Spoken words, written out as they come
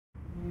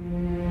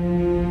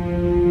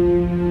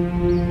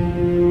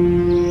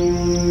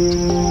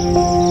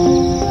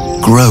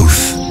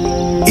growth.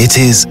 It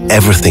is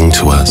everything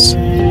to us.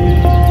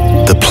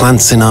 The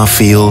plants in our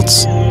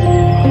fields,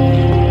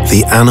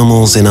 the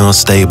animals in our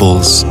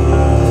stables,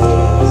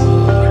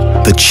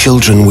 the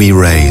children we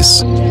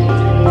raise,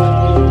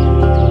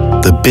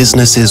 the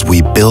businesses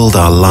we build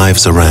our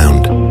lives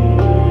around.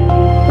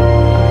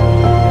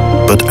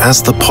 But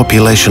as the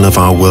population of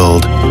our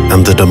world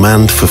and the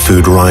demand for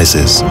food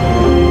rises,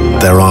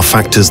 there are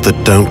factors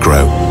that don't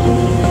grow.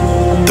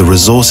 The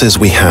resources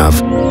we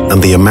have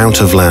and the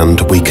amount of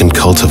land we can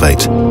cultivate.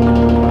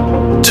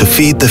 To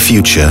feed the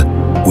future,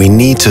 we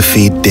need to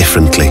feed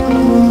differently.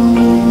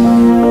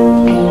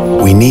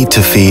 We need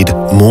to feed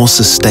more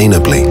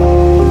sustainably.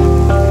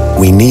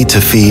 We need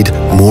to feed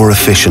more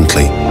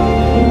efficiently.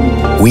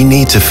 We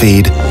need to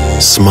feed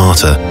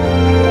smarter.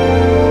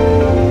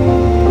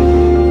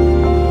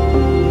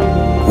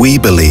 We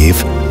believe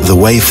the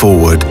way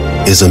forward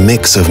is a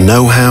mix of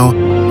know-how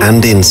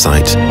and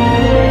insight,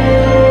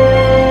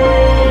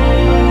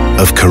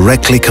 of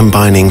correctly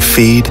combining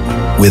feed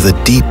with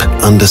a deep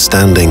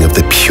understanding of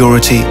the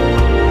purity,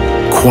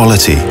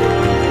 quality,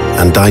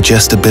 and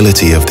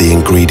digestibility of the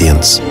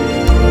ingredients,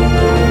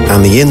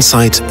 and the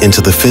insight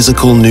into the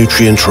physical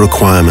nutrient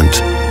requirement,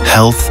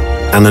 health,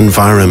 and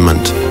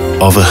environment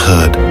of a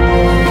herd.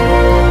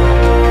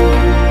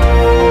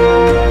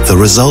 The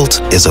result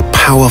is a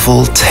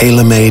powerful,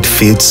 tailor-made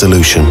feed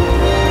solution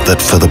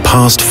that for the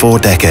past 4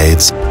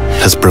 decades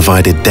has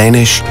provided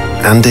Danish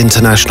and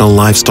international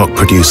livestock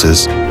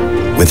producers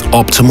with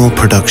optimal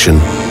production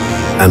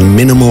and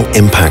minimal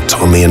impact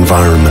on the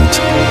environment.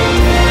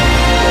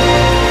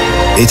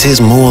 It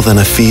is more than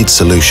a feed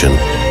solution.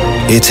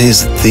 It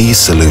is the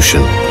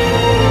solution.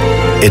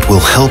 It will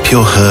help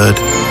your herd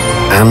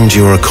and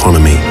your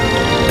economy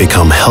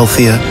become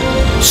healthier,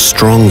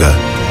 stronger,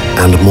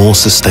 and more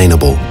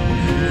sustainable.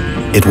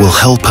 It will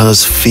help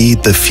us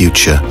feed the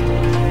future.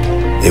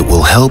 It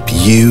will help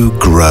you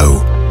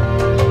grow,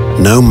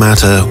 no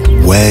matter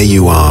where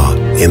you are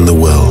in the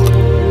world.